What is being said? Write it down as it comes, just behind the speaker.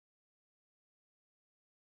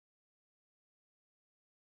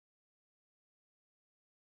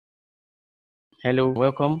Hello,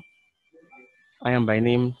 welcome. I am by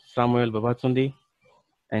name Samuel Babatunde,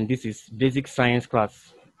 and this is Basic Science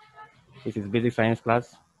class. This is Basic Science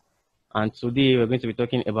class, and today we're going to be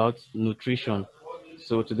talking about nutrition.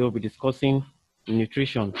 So today we'll be discussing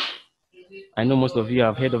nutrition. I know most of you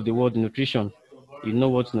have heard of the word nutrition. You know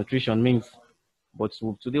what nutrition means, but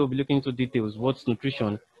today we'll be looking into details. What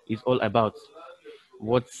nutrition is all about.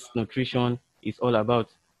 What nutrition is all about.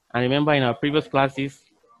 And remember, in our previous classes,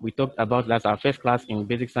 we talked about, that's our first class in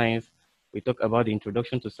basic science, we talked about the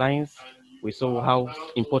introduction to science. We saw how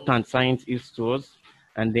important science is to us.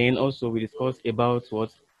 And then also we discussed about what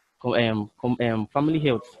family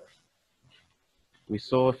health. We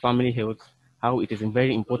saw family health, how it is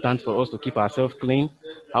very important for us to keep ourselves clean,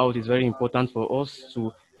 how it is very important for us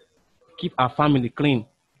to keep our family clean.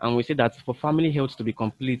 And we say that for family health to be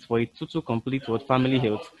complete, for it to complete what family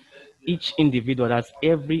health, each individual, that's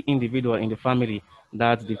every individual in the family,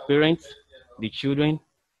 that's the parents, the children,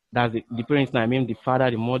 that's the parents, I mean the father,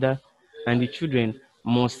 the mother, and the children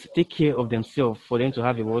must take care of themselves for them to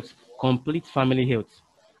have a what? Complete family health.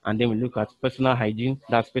 And then we look at personal hygiene,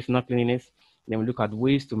 that's personal cleanliness. Then we look at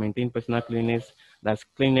ways to maintain personal cleanliness, that's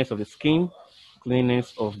cleanliness of the skin,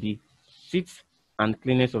 cleanliness of the teeth, and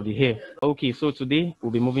cleanliness of the hair. Okay, so today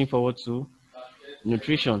we'll be moving forward to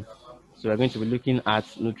nutrition. So we're going to be looking at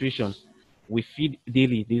nutrition. We feed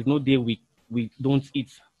daily. There's no day we don't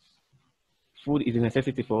eat. Food is a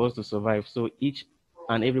necessity for us to survive. So each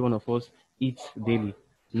and every one of us eats daily.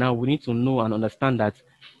 Now we need to know and understand that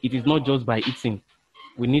it is not just by eating.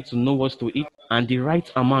 We need to know what to eat and the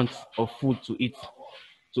right amount of food to eat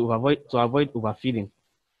to avoid overfeeding.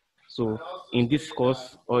 So in this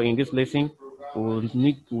course or in this lesson,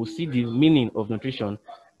 we'll see the meaning of nutrition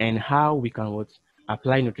and how we can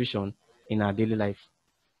apply nutrition in our daily life.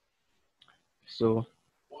 So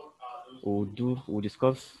we'll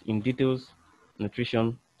discuss in details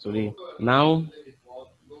nutrition today. Now,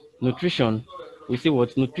 nutrition, we see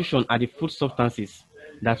what nutrition are the food substances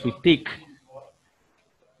that we take.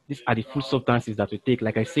 These are the food substances that we take.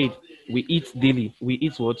 Like I said, we eat daily. We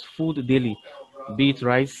eat what? Food daily. Be it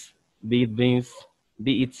rice, be it beans,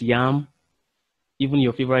 be it yam, even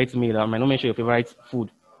your favorite meal. I might not mention your favorite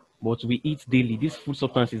food, but we eat daily. These food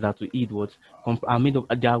substances that we eat are made of,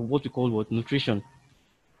 they are what we call what? Nutrition.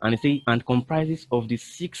 And they say, and comprises of the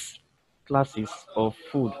 6 classes of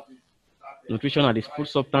food. Nutrition are the food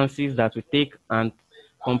substances that we take and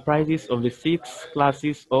comprises of the 6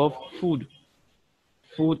 classes of food.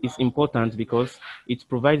 Food is important because it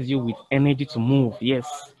provides you with energy to move.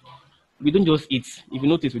 Yes. We don't just eat. If you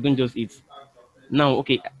notice, we don't just eat. Now,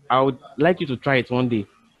 okay, I would like you to try it one day.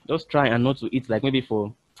 Just try and not to eat, like maybe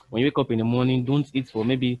for when you wake up in the morning, don't eat for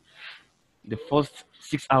maybe the first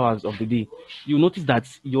 6 hours of the day. You notice that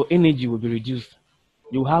your energy will be reduced.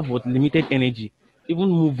 You have what? Limited energy. Even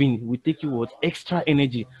moving will take you what? Extra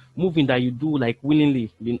energy. Moving that you do like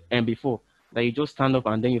willingly and before, that you just stand up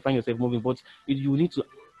and then you find yourself moving. But you need to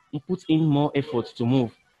put in more effort to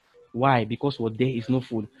move. Why? Because what? There is no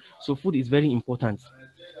food. So food is very important.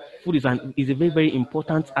 Food is a very, very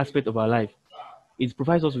important aspect of our life. It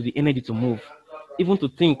provides us with the energy to move, even to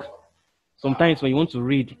think. Sometimes when you want to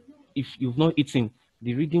read, if you've not eaten,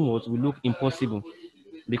 the reading will look impossible.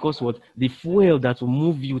 Because what? The fuel that will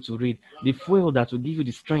move you to read, the fuel that will give you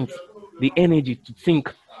the strength, the energy to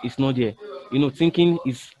think is not there. You know, thinking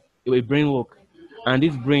is a brain work. And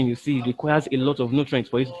this brain, you see, requires a lot of nutrients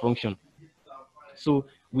for it to function. So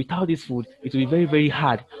without this food, it will be very, very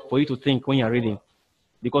hard for you to think when you're reading.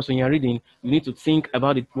 Because when you're reading, you need to think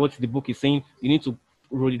about what the book is saying. You need to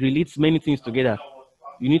relate many things together.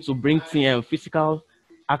 You need to bring physical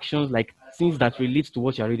actions, like things that relate to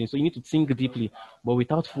what you're reading. So you need to think deeply. But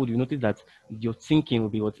without food, you notice that your thinking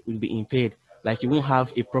will be impaired. Like you won't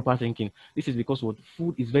have a proper thinking. This is because what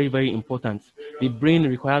food is very, very important. The brain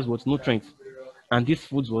requires what nutrients, and these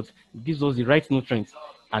foods what gives us the right nutrients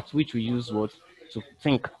at which we use what to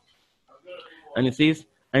think. And it says,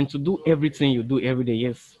 and to do everything you do every day.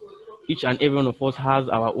 Yes, each and every one of us has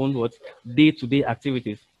our own what day-to-day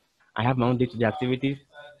activities. I have my own day-to-day activities.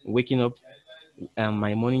 Waking up,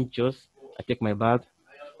 my morning chores. I take my bath,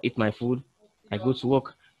 eat my food. I go to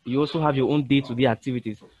work. You also have your own day-to-day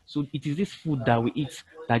activities. So it is this food that we eat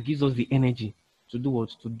that gives us the energy to do what?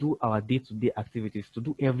 To do our day-to-day activities, to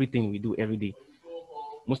do everything we do every day.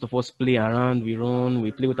 Most of us play around, we run,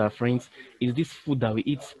 we play with our friends. It's this food that we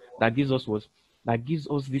eat that gives us what? That gives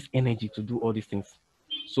us this energy to do all these things.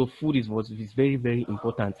 So food is what is very, very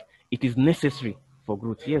important. It is necessary for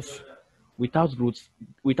growth. Yes. Without growth,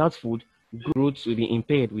 without food, growth will be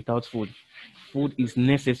impaired without food. Food is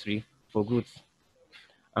necessary for growth.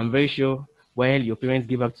 I'm very sure While your parents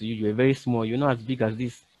gave back to you, you were very small. You're not as big as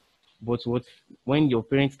this. But what when your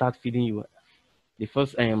parents start feeding you, the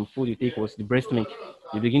first food you take was the breast milk.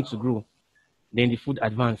 You begin to grow. Then the food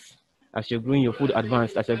advance. As you're growing, your food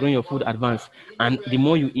advance. As you're growing, your food advance. And the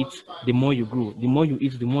more you eat, the more you grow. The more you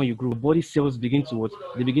eat, the more you grow. Body cells begin to what?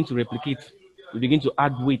 They begin to replicate. You begin to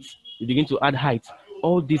add weight. You begin to add height.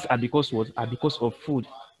 All these are because what? Are because of food.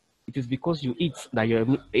 It is because you eat that you're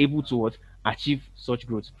able to what? Achieve such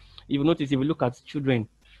growth. If you notice, if you look at children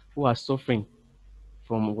who are suffering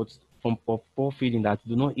from what from poor feeding, that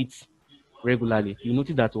do not eat regularly, you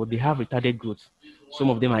notice that what they have retarded growth. Some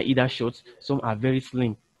of them are either short, some are very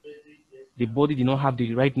slim. The body did not have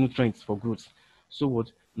the right nutrients for growth. So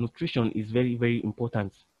what nutrition is very, very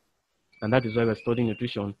important. And that is why we're studying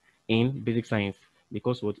nutrition in basic science.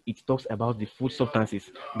 Because what it talks about the food substances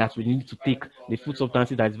that we need to take, the food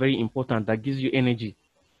substances that is very important, that gives you energy,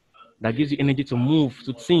 to move,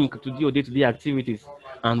 to think, to do your day-to-day activities,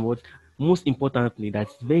 and what most importantly,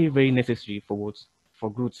 that's very, very necessary for what?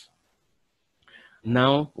 For growth.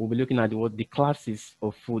 Now we'll be looking at the classes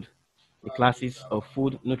of food, the classes of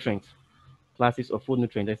food nutrients, classes of food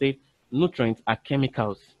nutrients. I say nutrients are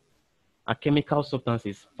chemical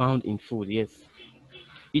substances found in food. Yes,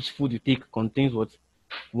 each food you take contains what?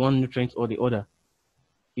 One nutrient or the other.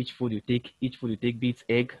 Each food you take, be it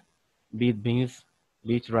egg, be it beans,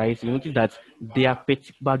 be it rice, you notice that there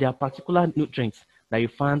are particular nutrients that you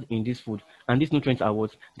find in this food. And these nutrients are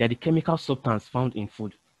what? They are the chemical substance found in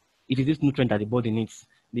food. It is this nutrient that the body needs.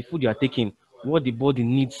 The food you are taking, what the body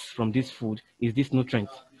needs from this food is this nutrient.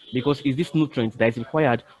 Because it's this nutrient that is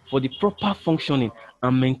required for the proper functioning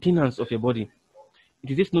and maintenance of your body.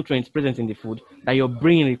 It is this nutrients present in the food that your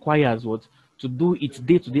brain requires what? To do its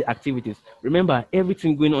day-to-day activities. Remember,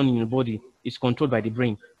 everything going on in your body is controlled by the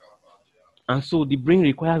brain. And so the brain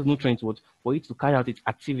requires nutrients what? For it to carry out its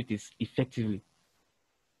activities effectively.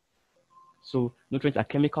 So nutrients are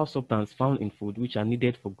chemical substances found in food which are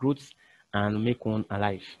needed for growth and make one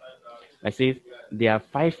alive. I say there are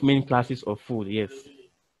 5 main classes of food. Yes,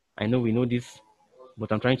 I know we know this,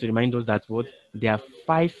 but I'm trying to remind us that what there are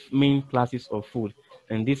 5 main classes of food,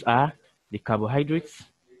 and these are the carbohydrates,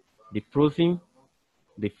 the protein,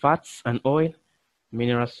 the fats and oil,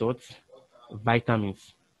 mineral salts,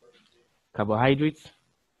 vitamins. Carbohydrates,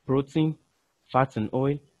 protein, fats and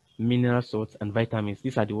oil, mineral salts, and vitamins.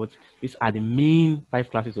 These are the what? These are the main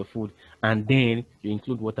 5 classes of food, and then you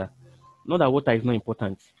include water. Not that water is not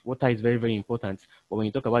important. Water is very, very important. But when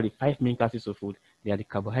you talk about the 5 main classes of food, they are the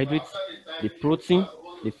carbohydrates, the protein,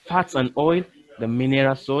 the fats and oil, the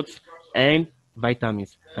mineral salts, and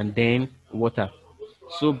vitamins, and then water.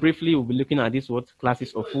 So briefly, we'll be looking at these what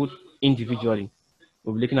classes of food individually.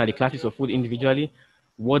 We'll be looking at the classes of food individually,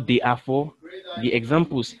 what they are for, the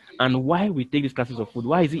examples, and why we take these classes of food.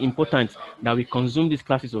 Why is it important that we consume these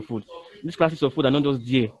classes of food? These classes of food are not just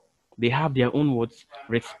there. They have their own words,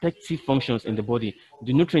 respective functions in the body.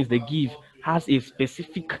 The nutrients they give has a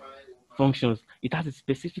specific functions. It has a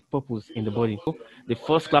specific purpose in the body. So the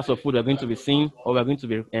first class of food we're going to be seeing or we're going to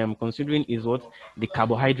be considering is what? The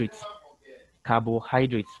carbohydrates.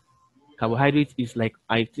 Carbohydrates. Carbohydrates is like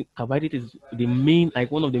I think carbohydrate is the main like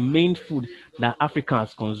one of the main food that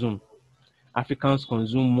Africans consume. Africans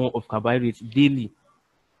consume more of carbohydrates daily.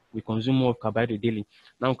 We consume more of carbohydrate daily.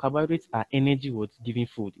 Now carbohydrates are energy what giving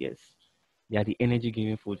food. Yes, they are the energy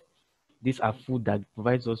giving food. These are food that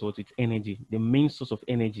provides us with energy. The main source of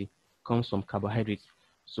energy comes from carbohydrates.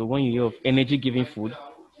 So when you hear of energy giving food,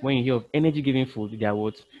 they are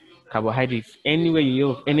what? Carbohydrates. Anywhere you hear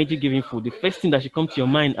of energy giving food, the first thing that should come to your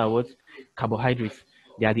mind are what? Carbohydrates.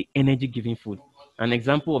 They are the energy giving food. An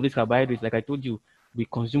example of these carbohydrates, like I told you, we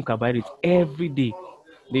consume carbohydrates every day.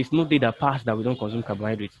 There is no day that passes that we don't consume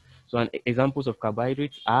carbohydrates. So examples of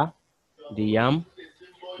carbohydrates are the yam,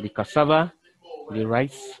 the cassava, the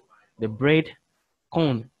rice, the bread,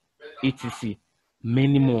 corn, etc.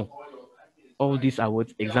 Many more. All these are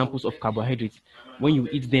what examples of carbohydrates. When you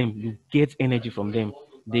eat them, you get energy from them.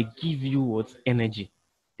 They give you what? Energy.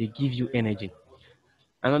 They give you energy.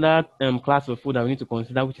 Another class of food that we need to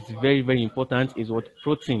consider, which is very, very important, is what?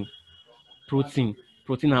 Protein. Protein.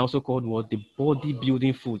 Protein are also called what? The body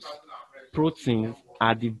building foods. Proteins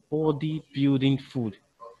are the body building food.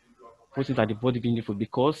 Proteins are the body building food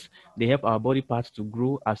because they help our body parts to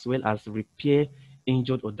grow as well as repair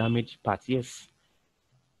injured or damaged parts. Yes,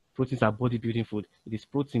 proteins are body building food. It is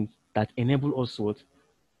proteins that enable us what?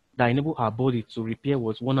 That enable our body to repair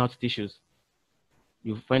what's worn out tissues.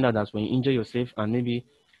 You find out that when you injure yourself and maybe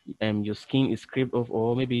your skin is scraped off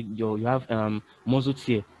or maybe you have muscle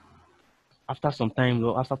tear, after some time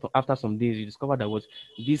or after some days, you discover that what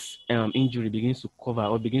this injury begins to cover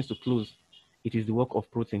or begins to close. It is the work of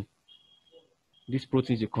protein. These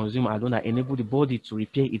proteins you consume are done that enable the body to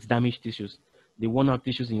repair its damaged tissues. The worn-out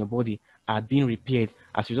tissues in your body are being repaired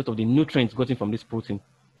as a result of the nutrients gotten from this protein,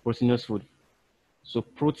 proteinous food. So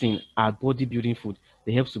protein are body-building food.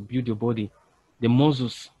 They help to build your body. The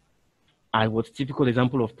muscles are what's typical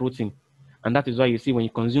example of protein, and that is why you see when you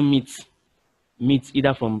consume meat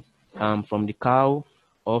either from the cow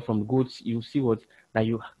or from goats, you see what that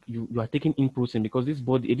you are taking in protein because this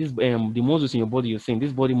body, this the muscles in your body you're saying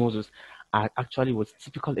these body muscles are actually what's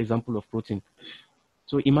typical example of protein.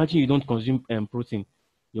 So imagine you don't consume protein,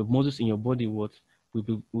 your muscles in your body will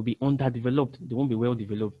be underdeveloped. They won't be well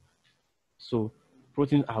developed. So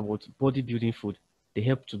proteins are what bodybuilding food. They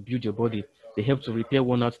help to build your body. They help to repair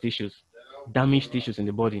worn out tissues, damaged tissues in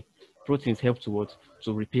the body. Proteins help to what?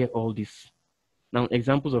 To repair all this. Now,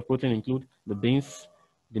 examples of protein include the beans,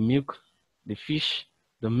 the milk, the fish,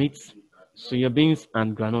 the meat, soya beans,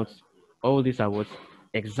 and granules. All these are what?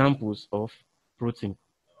 Examples of protein.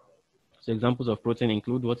 So examples of protein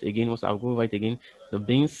include what again? What I'll go over it again. The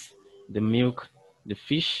beans, the milk, the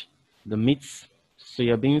fish, the meats,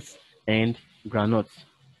 soya beans, and granules.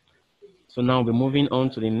 So now we're moving on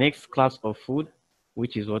to the next class of food,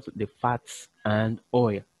 which is what? The fats and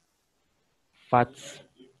oil. Fats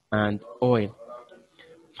and oil.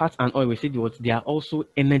 Fats and oil, we said what? They are also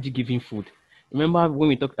energy-giving food. Remember when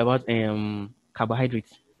we talked about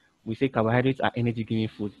carbohydrates? We say carbohydrates are energy-giving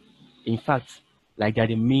food. In fact, like they are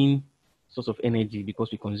the main source of energy because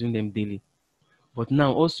we consume them daily. But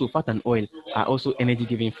now also fat and oil are also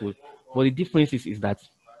energy-giving food. But the difference is that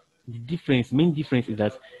main difference is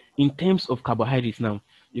that in terms of carbohydrates now,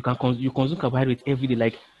 you consume carbohydrates every day.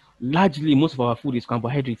 Like largely most of our food is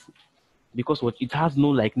carbohydrates because what it has no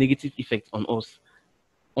like negative effect on us,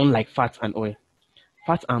 unlike fat and oil.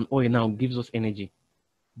 Fat and oil now gives us energy,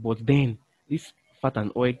 but then this fat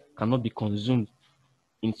and oil cannot be consumed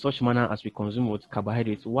in such manner as we consume what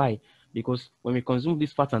carbohydrates. Why? Because when we consume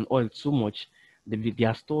this fat and oil too much, they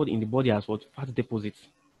are stored in the body as what? Fat deposits.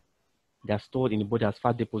 They are stored in the body as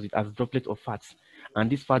fat deposit, as droplets of fats. And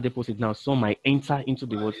this fat deposit now, some might enter into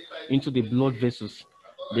the what? Into the blood vessels.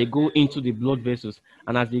 They go into the blood vessels.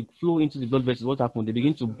 And as they flow into the blood vessels, what happens? They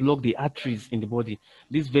begin to block the arteries in the body.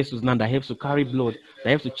 These vessels now that helps to carry blood, that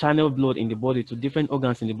helps to channel blood in the body to different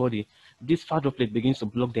organs in the body. This fat droplet begins to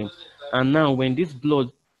block them. And now when this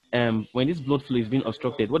blood flow is being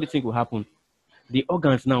obstructed, what do you think will happen? The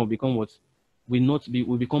organs now will become what?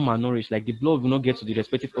 Will become malnourished. Like the blood will not get to the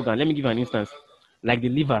respective organ. Let me give you an instance. Like the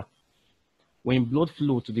liver, when blood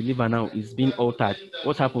flow to the liver now is being altered,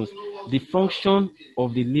 what happens? The function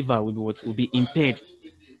of the liver will be what? Will be impaired,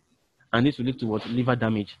 and this will lead to what? Liver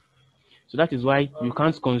damage. So that is why you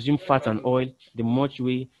can't consume fat and oil the much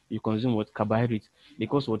way you consume what? Carbohydrates,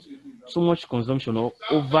 because what? So much consumption or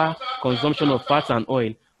over consumption of fat and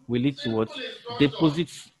oil will lead to what?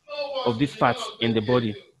 Deposits of these fats in the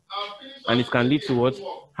body, and it can lead to what?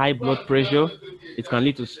 High blood pressure. It can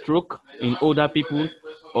lead to stroke in older people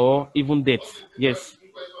or even death. Yes,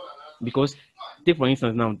 because take for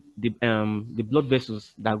instance now the blood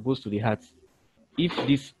vessels that goes to the heart. If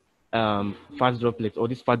this fat droplet or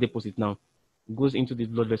this fat deposit now goes into these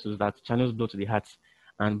blood vessels that channels blood to the heart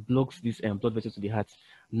and blocks these blood vessels to the heart,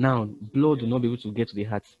 now blood will not be able to get to the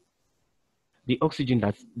heart. The oxygen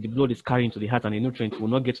that the blood is carrying to the heart and the nutrients will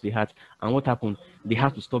not get to the heart. And what happened? The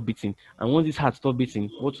heart will stop beating. And once this heart stop beating,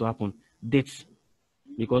 what will happen? Death.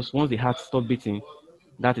 Because once the heart stop beating,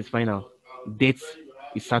 that is final. Death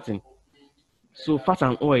is certain. So fat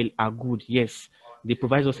and oil are good, yes. They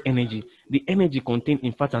provide us energy. The energy contained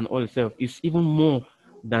in fat and oil itself is even more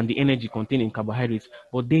than the energy contained in carbohydrates.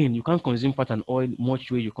 But then you can't consume fat and oil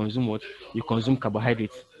much way you consume what? You consume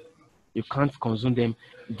carbohydrates. You can't consume them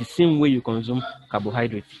the same way you consume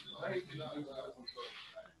carbohydrates.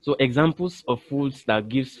 So examples of foods that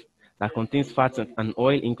contains fat and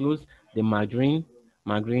oil includes the margarine.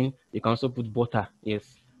 Margarine. You can also put butter. Yes,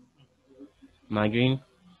 margarine,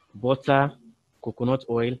 butter, coconut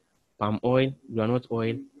oil, palm oil, granite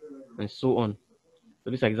oil, and so on. So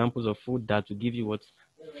these are examples of food that will give you what?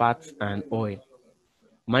 Fat and oil.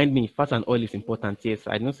 Mind me, fat and oil is important. Yes,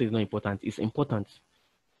 I don't say it's not important. It's important.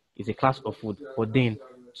 It's a class of food. But then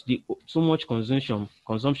too much consumption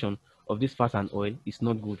of this fat and oil is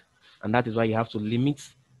not good. And that is why you have to limit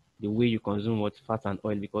the way you consume what? Fat and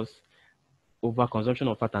oil, because over consumption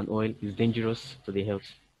of fat and oil is dangerous to the health.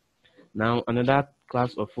 Now, another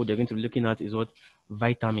class of food you're going to be looking at is what?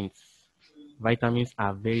 Vitamins. Vitamins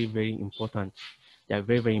are very, very important. They are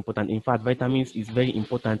very, very important. In fact, vitamins is very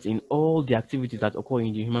important in all the activities that occur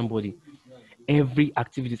in the human body. Every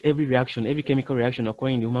activities, every reaction, every chemical reaction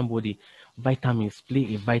occurring in the human body, vitamins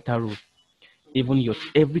play a vital role. Even your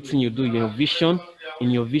everything you do, in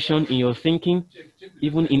your thinking,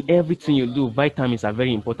 even in everything you do, vitamins are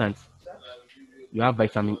very important. You have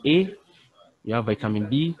vitamin A, you have vitamin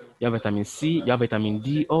B, you have vitamin C, you have vitamin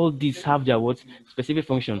D. All these have their what specific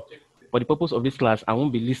function. For the purpose of this class, I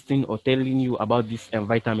won't be listing or telling you about these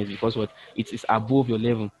vitamins because what it is above your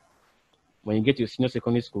level. When you get to your senior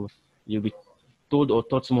secondary school, you'll be told or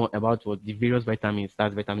taught more about what the various vitamins,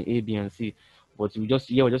 that's vitamin A, B, and C. But we're just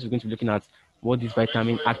going to be looking at what these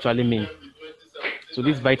vitamins actually mean. So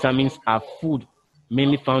these vitamins are food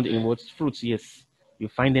mainly found in what fruits. Yes, you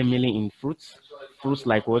find them mainly in fruits. Fruits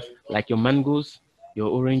like what? Like your mangoes, your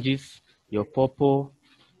oranges, your pawpaw,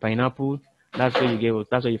 pineapple. That's where you get.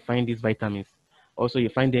 That's where you find these vitamins. Also, you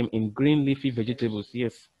find them in green leafy vegetables.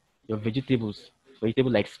 Yes, your vegetables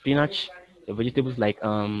like spinach, your vegetables like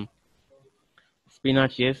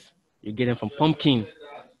spinach. Yes, you get them from pumpkin.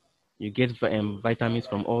 You get vitamins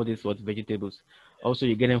from all these what vegetables. Also,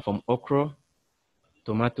 you get them from okra,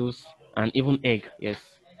 tomatoes, and even egg. Yes,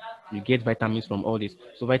 you get vitamins from all this.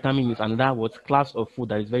 So vitamin is another what class of food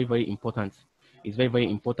that is very, very important. It's very, very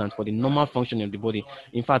important for the normal function of the body.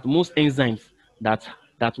 In fact, most enzymes that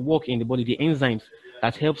that work in the body, the enzymes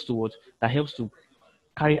that helps to what that helps to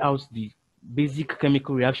carry out the basic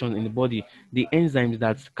chemical reaction in the body, the enzymes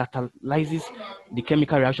that catalyzes the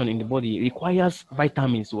chemical reaction in the body requires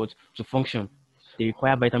vitamins what to function. They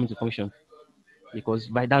require vitamins to function because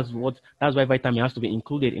that's why vitamin has to be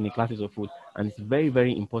included in the classes of food, and it's very,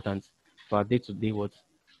 very important for our day-to-day what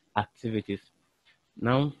activities.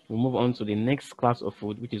 Now we move on to the next class of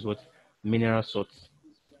food, which is what mineral salts.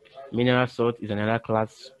 Mineral salt is another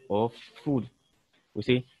class of food. We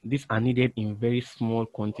say these are needed in very small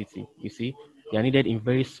quantity. You see, they are needed in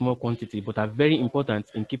very small quantity, but are very important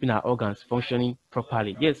in keeping our organs functioning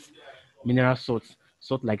properly. Yes, mineral salts,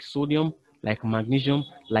 salt like sodium, like magnesium,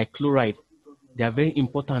 like chloride, they are very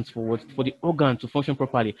important for what for the organ to function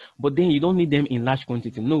properly. But then you don't need them in large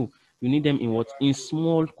quantity. No, you need them in what in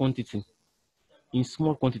small quantity. In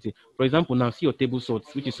small quantity. For example, now see your table salt,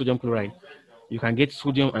 which is sodium chloride. You can get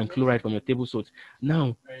sodium and chloride from your table salt.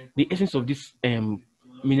 Now, the essence of this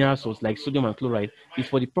mineral salts like sodium and chloride is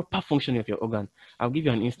for the proper functioning of your organ. I'll give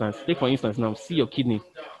you an instance. Take for instance now, see your kidney.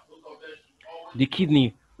 The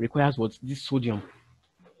kidney requires what this sodium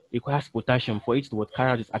requires potassium for it to what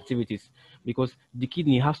carry out its activities because the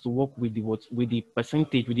kidney has to work with the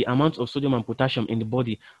percentage with the amount of sodium and potassium in the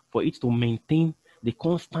body for it to maintain the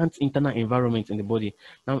constant internal environment in the body.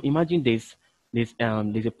 Now imagine there's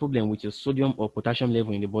a problem with your sodium or potassium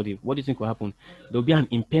level in the body. What do you think will happen? There will be an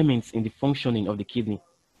impairment in the functioning of the kidney.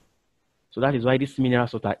 So that is why these mineral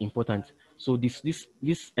salts are important. So this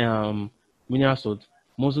mineral salt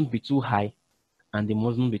mustn't be too high and they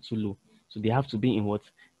mustn't be too low. So they have to be in what?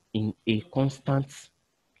 In a constant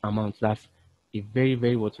amount. That's a very,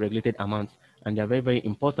 very what regulated amount. And they are very, very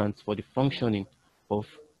important for the functioning of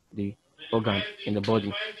the organ in the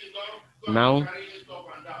body. Now,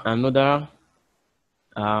 another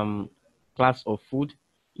class of food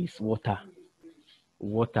is water.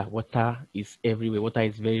 Water is everywhere. Water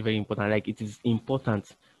is very, very important. Like it is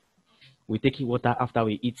important. We take water after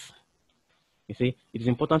we eat. You see, it is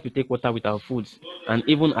important to take water with our foods and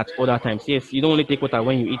even at other times. Yes, you don't only take water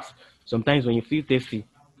when you eat. Sometimes when you feel thirsty,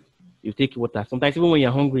 you take water. Sometimes even when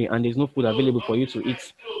you're hungry and there's no food available for you to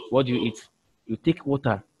eat, what do you eat? You take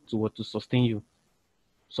water to sustain you.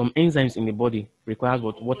 Some enzymes in the body requires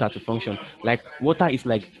water to function. Like water is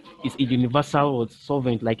a universal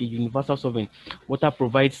solvent, like a universal solvent. Water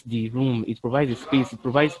provides the room, it provides the space, it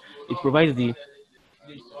provides the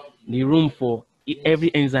room for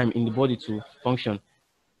every enzyme in the body to function.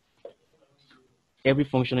 Every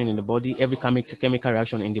functioning in the body, every chemical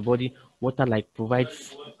reaction in the body, water like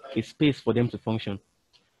provides a space for them to function.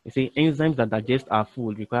 You see, enzymes that digest our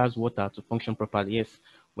food requires water to function properly. Yes,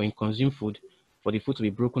 when you consume food, for the food to be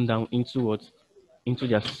broken down into what, into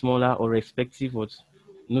their smaller or respective what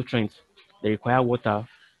nutrients, they require water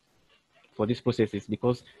for these processes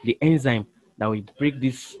because the enzyme that will break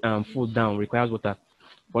this food down requires water.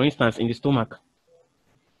 For instance, in the stomach,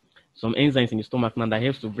 some enzymes in the stomach now that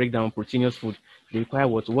helps to break down proteinous food, they require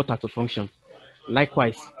what? Water to function.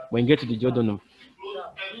 Likewise, when you get to the duodenum,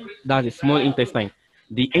 that's the small intestine,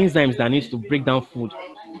 the enzymes that needs to break down food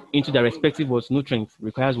into their respective what nutrients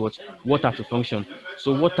requires what? Water to function.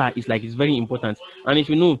 So water is like it's very important. And if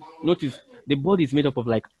you know, notice the body is made up of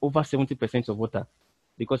like over 70% of water.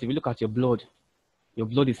 Because if you look at your blood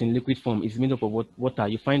is in liquid form, it's made up of water.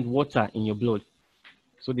 You find water in your blood.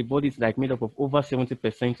 So the body is like made up of over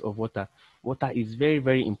 70% of water. Water is very,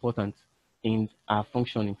 very important in our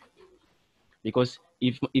functioning. because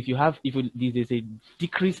if there's a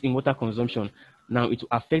decrease in water consumption, now it will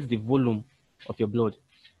affect the volume of your blood.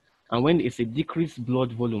 And when it's a decreased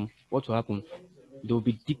blood volume, what will happen? There will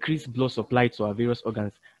be decreased blood supply to our various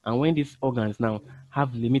organs. And when these organs now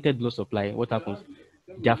have limited blood supply, what happens?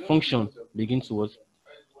 Their function begins to what?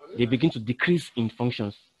 They begin to decrease in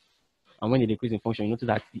functions. And when they decrease in function, you notice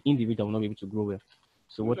that the individual will not be able to grow well.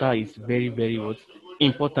 So water is very, very what?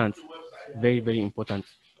 Important. Very, very important.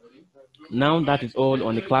 Now that is all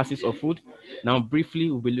on the classes of food. Now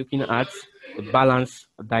briefly, we'll be looking at the balanced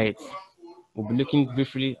diet. We'll be looking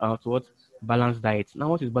briefly at what? Balanced diet. Now,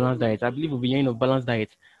 what is balanced diet? I believe we'll be hearing of balanced diet.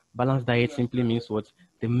 Balanced diet simply means what?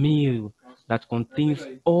 The meal that contains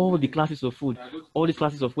all the classes of food. All the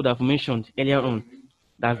classes of food I've mentioned earlier on.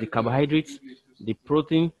 That's the carbohydrates, the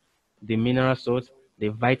protein, the mineral salts, the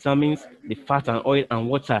vitamins, the fat and oil and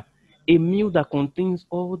water. A meal that contains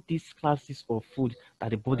all these classes of food that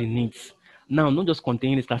the body needs. Now, not just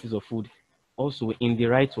containing these classes of food, also in the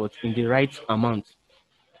right what? In the right amount.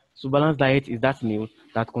 So balanced diet is that meal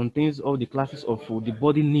that contains all the classes of food the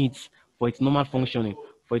body needs for its normal functioning,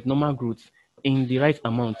 for its normal growth, in the right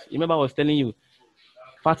amount. Remember I was telling you,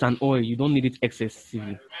 fat and oil, you don't need it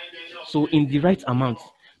excessively. So in the right amount.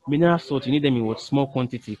 Mineral salt, you need them in what? Small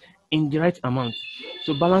quantity, in the right amount.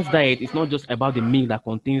 So balanced diet is not just about the meal that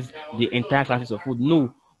contains the entire classes of food.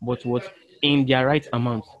 No, but what? In their right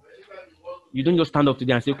amount. You don't just stand up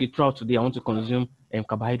today and say, okay, throughout today I want to consume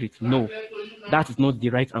carbohydrates. No, that is not the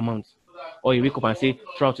right amount. Or you wake up and say,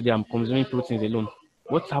 throughout today I'm consuming proteins alone.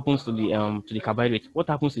 What happens to the carbohydrates? What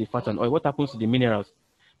happens to the fat and oil? What happens to the minerals?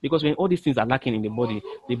 Because when all these things are lacking in the body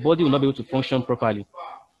will not be able to function properly.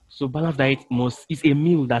 So balanced diet is a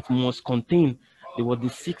meal that must contain the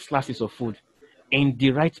 6 classes of food in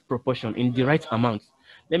the right proportion, in the right amount.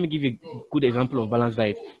 Let me give you a good example of balanced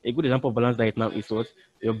diet. A good example of balanced diet now is what?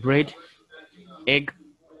 Your bread, egg,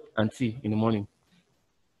 and tea in the morning.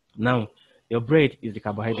 Now, your bread is the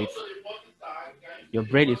carbohydrates. Your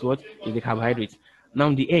bread is what? Is the carbohydrates.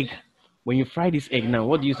 Now, the egg. When you fry this egg now,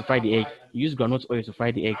 what do you use to fry the egg? You use groundnut oil to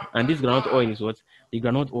fry the egg. And this groundnut oil is what? The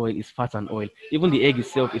groundnut oil is fat and oil. Even the egg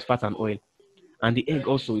itself is fat and oil. And the egg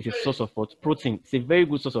also is a source of what? Protein. It's a very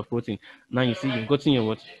good source of protein. Now you see you've gotten your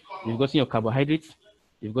what? You've gotten your carbohydrates,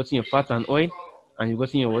 you've gotten your fat and oil, and you've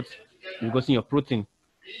gotten your what? You've gotten your protein.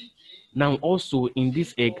 Now also in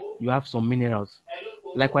this egg, you have some minerals.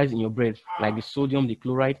 Likewise in your bread, like the sodium, the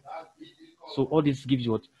chloride. So all this gives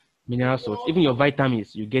you what? Mineral salts. Even your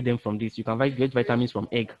vitamins, you get them from this. You can get vitamins from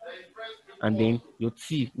egg. And then your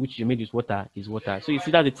tea, which you made with water, is water. So you see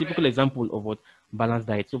that's a typical example of what? Balanced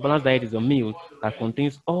diet. So balanced diet is a meal that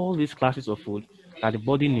contains all these classes of food that the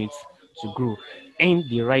body needs to grow in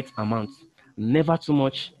the right amount. Never too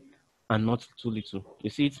much and not too little. You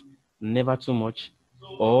see it? Never too much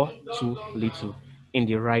or too little, in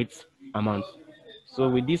the right amount. So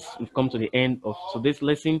with this, we've come to the end of today's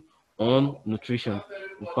lesson on nutrition.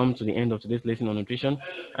 We've come to the end of today's lesson on nutrition,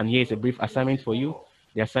 and here is a brief assignment for you.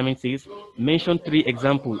 The assignment says, mention 3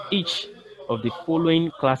 examples each of the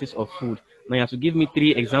following classes of food. Now you have to give me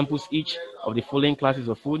 3 examples each of the following classes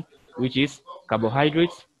of food, which is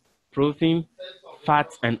carbohydrates, protein, fat,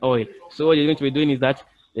 and oil. So what you're going to be doing is that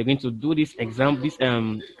you're going to do this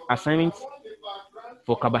assignment.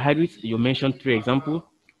 For carbohydrates, you mention 3 examples.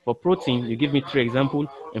 For protein, you give me 3 examples.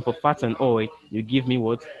 And for fat and oil, you give me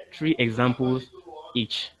what? 3 examples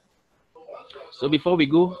each. So before we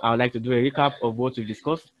go, I would like to do a recap of what we've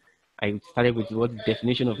discussed. I started with what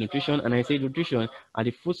definition of nutrition, and I said nutrition are the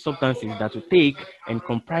food substances that we take and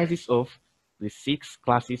comprises of the 6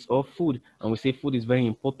 classes of food. And we say food is very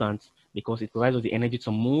important because it provides us the energy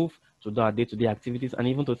to move, to do our day-to-day activities, and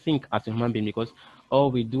even to think as a human being, because all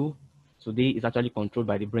we do today is actually controlled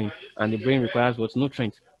by the brain, and the brain requires what?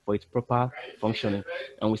 Nutrients for its proper functioning.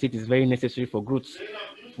 And we say it is very necessary for growth.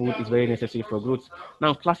 Food is very necessary for growth.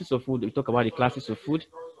 Now, classes of food, we talk about the classes of food.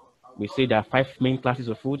 We say there are 5 main classes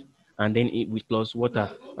of food, and then with plus water.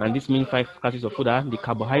 And these main 5 classes of food are the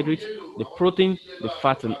carbohydrates, the protein, the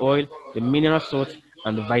fat and oil, the mineral salts,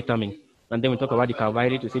 and the vitamin. And then we talk about the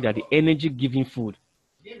carbohydrates. We say that the energy-giving food.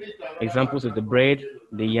 Examples of the bread,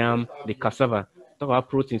 the yam, the cassava. Talk about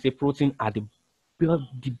protein. Say protein are the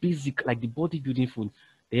basic, like the bodybuilding food.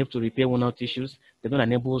 They help to repair worn-out tissues. They don't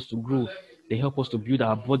enable us to grow. They help us to build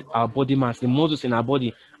our body mass. The muscles in our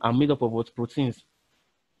body are made up of what? Proteins.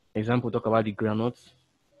 Example, talk about the granules,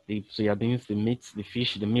 the soya beans, the meat, the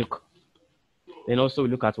fish, the milk. Then also we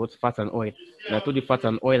look at what fat and oil. And I told you fat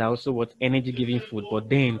and oil are also what energy giving food, but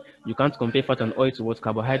then you can't compare fat and oil to what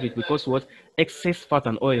carbohydrate, because what excess fat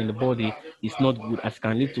and oil in the body is not good, as it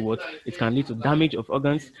can lead to what, it can lead to damage of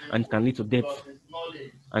organs and it can lead to death.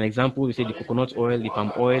 An example, we say the coconut oil, the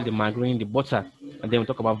palm oil, the margarine, the butter. And then we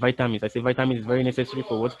talk about vitamins. I say vitamins is very necessary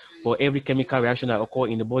for what? For every chemical reaction that occur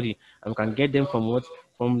in the body. And we can get them from what?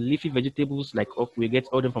 From leafy vegetables like we get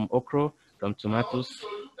all them from okra, from tomatoes,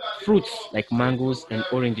 fruits like mangoes and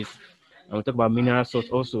oranges. And we talk about mineral salts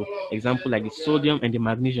also. Example like the sodium and the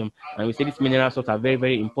magnesium. And we say these mineral salts are very,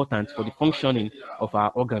 very important for the functioning of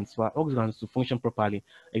our organs, for our organs to function properly.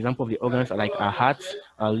 Example of the organs are like our heart,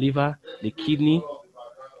 our liver, the kidney,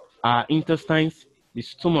 our intestines, the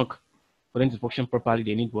stomach. For them to function properly,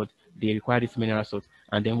 they need what? They require this mineral salt.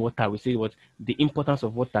 And then water, we say what? The importance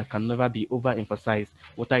of water can never be overemphasized.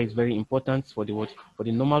 Water is very important for the what? For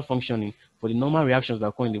the normal functioning, for the normal reactions that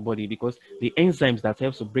occur in the body, because the enzymes that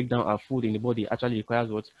helps to break down our food in the body actually requires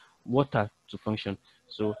what? Water to function.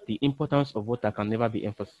 So the importance of water can never be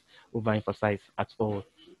overemphasized at all.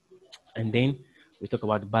 And then we talk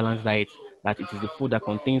about the balanced diet, that it is the food that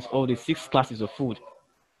contains all the 6 classes of food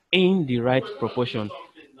in the right proportion,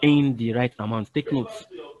 in the right amount. Take notes.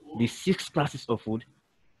 The 6 classes of food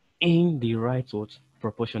in the right what?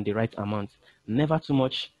 Proportion, the right amount. Never too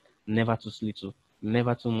much, never too little.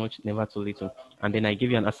 Never too much, never too little. And then I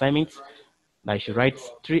give you an assignment that you should write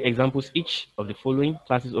 3 examples each of the following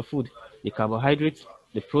classes of food: the carbohydrates,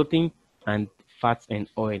 the protein, and fats and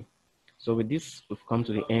oil. So with this, we've come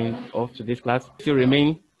to the end of today's class. Still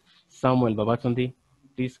remain Samuel Babatunde.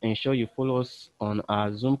 Please ensure you follow us on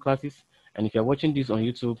our Zoom classes. And if you're watching this on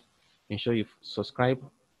YouTube, ensure you subscribe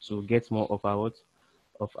to get more of our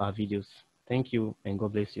videos. Thank you and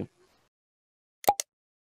God bless you.